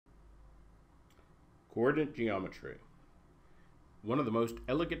Coordinate geometry. One of the most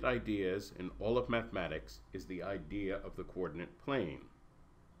elegant ideas in all of mathematics is the idea of the coordinate plane.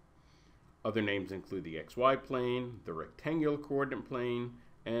 Other names include the xy plane, the rectangular coordinate plane,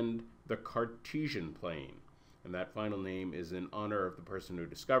 and the Cartesian plane. And that final name is in honor of the person who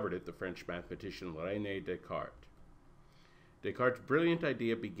discovered it, the French mathematician René Descartes. Descartes' brilliant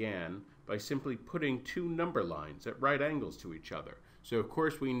idea began by simply putting two number lines at right angles to each other. So of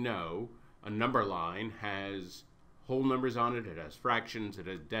course we know a number line has whole numbers on it, it has fractions, it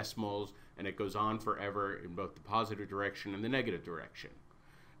has decimals, and it goes on forever in both the positive direction and the negative direction.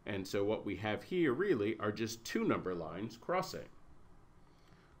 And so what we have here really are just two number lines crossing.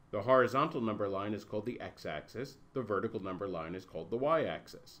 The horizontal number line is called the x-axis, the vertical number line is called the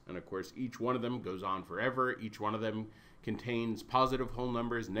y-axis. And of course each one of them goes on forever, each one of them contains positive whole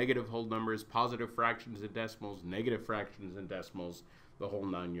numbers, negative whole numbers, positive fractions and decimals, negative fractions and decimals, the whole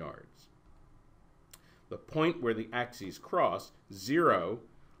 9 yards. The point where the axes cross, 0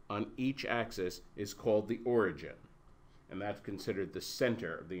 on each axis, is called the origin, and that's considered the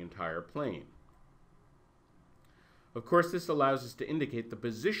center of the entire plane. Of course, this allows us to indicate the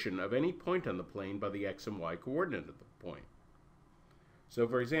position of any point on the plane by the x and y coordinate of the point. So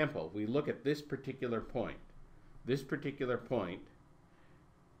for example, we look at this particular point. This particular point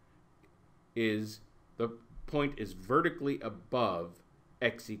is, the point is vertically above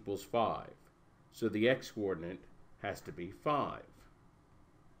x equals 5. So the x-coordinate has to be 5.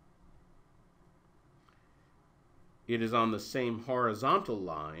 It is on the same horizontal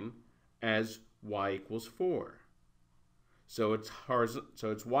line as y equals 4. So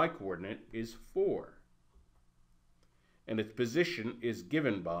its y-coordinate is 4. And its position is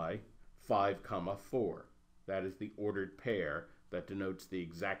given by 5, 4. That is the ordered pair that denotes the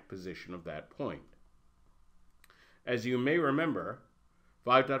exact position of that point. As you may remember,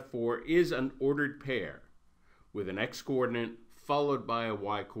 5.4 is an ordered pair with an x-coordinate followed by a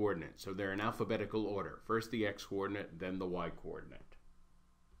y-coordinate. So they're in alphabetical order. First the x-coordinate, then the y-coordinate.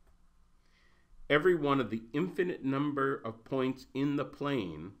 Every one of the infinite number of points in the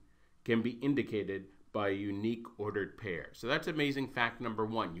plane can be indicated by a unique ordered pair. So that's amazing fact number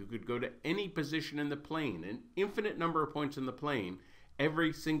 1. You could go to any position in the plane, an infinite number of points in the plane,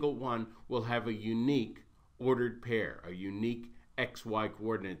 every single one will have a unique ordered pair, a unique xy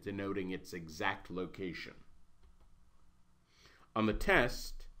coordinate denoting its exact location. On the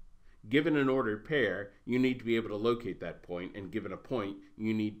test, given an ordered pair, you need to be able to locate that point, and given a point,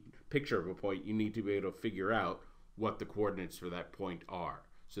 you need picture of a point, you need to be able to figure out what the coordinates for that point are.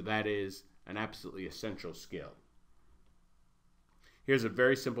 So that is an absolutely essential skill. Here's a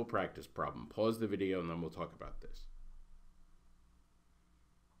very simple practice problem. Pause the video and then we'll talk about this.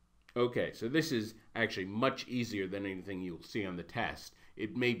 Okay, so this is actually much easier than anything you'll see on the test.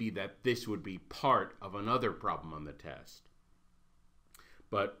 It may be that this would be part of another problem on the test.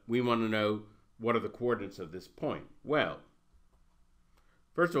 But we want to know, what are the coordinates of this point? Well,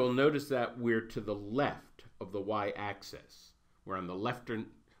 first of all, notice that we're to the left of the y-axis. We're on the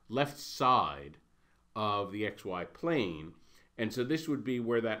left side of the xy plane, and so this would be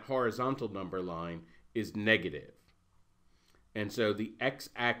where that horizontal number line is negative. And so the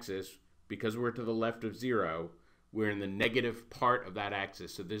x-axis, because we're to the left of 0, we're in the negative part of that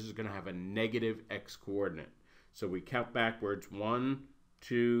axis, so this is going to have a negative x-coordinate. So we count backwards, 1,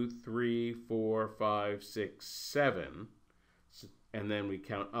 2, 3, 4, 5, 6, 7, and then we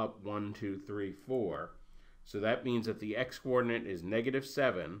count up 1, 2, 3, 4. So that means that the x-coordinate is negative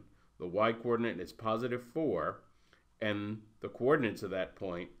 7, the y-coordinate is positive 4, and the coordinates of that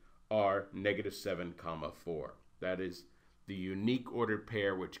point are negative 7, 4. That is the unique ordered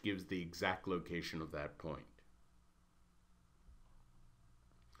pair which gives the exact location of that point.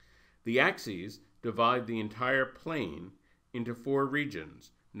 The axes divide the entire plane into 4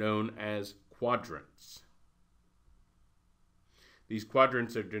 regions known as quadrants. These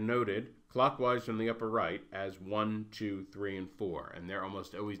quadrants are denoted clockwise from the upper right as 1, 2, 3, and 4, and they're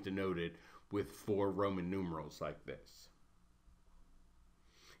almost always denoted with 4 Roman numerals like this.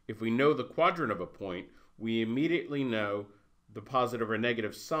 If we know the quadrant of a point, we immediately know the positive or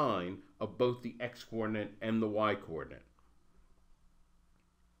negative sign of both the x-coordinate and the y-coordinate.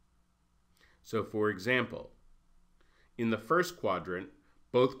 So for example, in the first quadrant,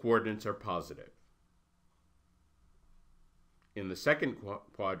 both coordinates are positive. In the second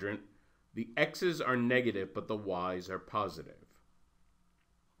quadrant, the x's are negative, but the y's are positive.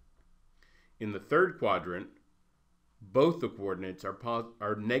 In the third quadrant, both the coordinates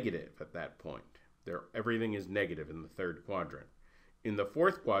are negative at that point. Everything is negative in the third quadrant. In the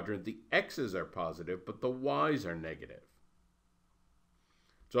fourth quadrant, the x's are positive, but the y's are negative.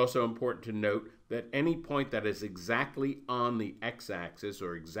 It's also important to note that any point that is exactly on the x-axis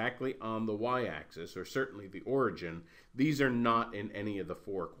or exactly on the y-axis, or certainly the origin, these are not in any of the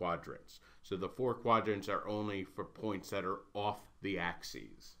 4 quadrants. So the 4 quadrants are only for points that are off the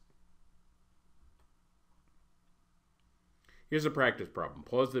axes. Here's a practice problem.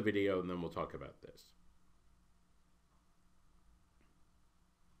 Pause the video and then we'll talk about this.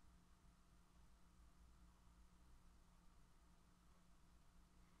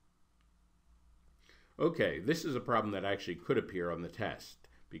 Okay, this is a problem that actually could appear on the test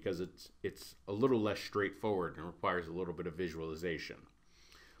because it's a little less straightforward and requires a little bit of visualization.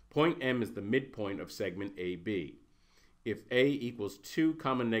 Point M is the midpoint of segment AB. If A equals 2,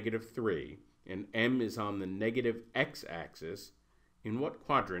 -3, and M is on the negative x-axis, in what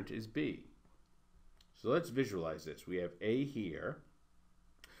quadrant is B? So let's visualize this. We have A here.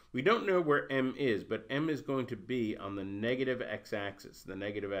 We don't know where M is, but M is going to be on the negative x-axis, the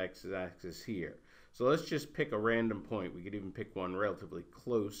negative x-axis here. So let's just pick a random point. We could even pick one relatively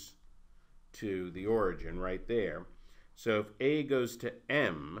close to the origin right there. So if A goes to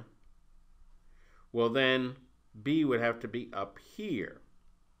M, well then B would have to be up here.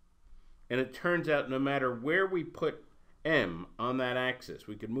 And it turns out no matter where we put M on that axis,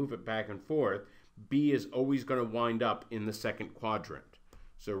 we could move it back and forth, B is always going to wind up in the second quadrant.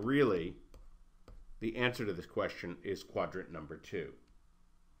 So really, the answer to this question is quadrant number 2.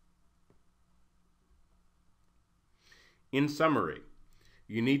 In summary,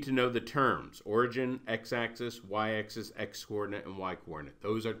 you need to know the terms: origin, x-axis, y-axis, x-coordinate, and y-coordinate.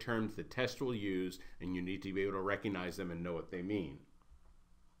 Those are terms the test will use, and you need to be able to recognize them and know what they mean.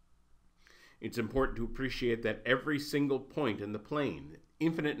 It's important to appreciate that every single point in the plane,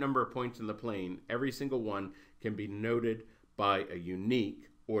 infinite number of points in the plane, every single one can be noted by a unique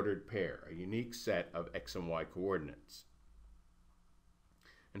ordered pair, a unique set of x and y coordinates.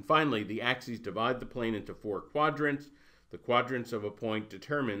 And finally, the axes divide the plane into 4 quadrants. The quadrants of a point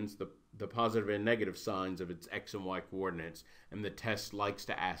determines the positive and negative signs of its x and y coordinates, and the test likes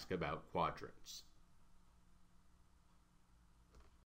to ask about quadrants.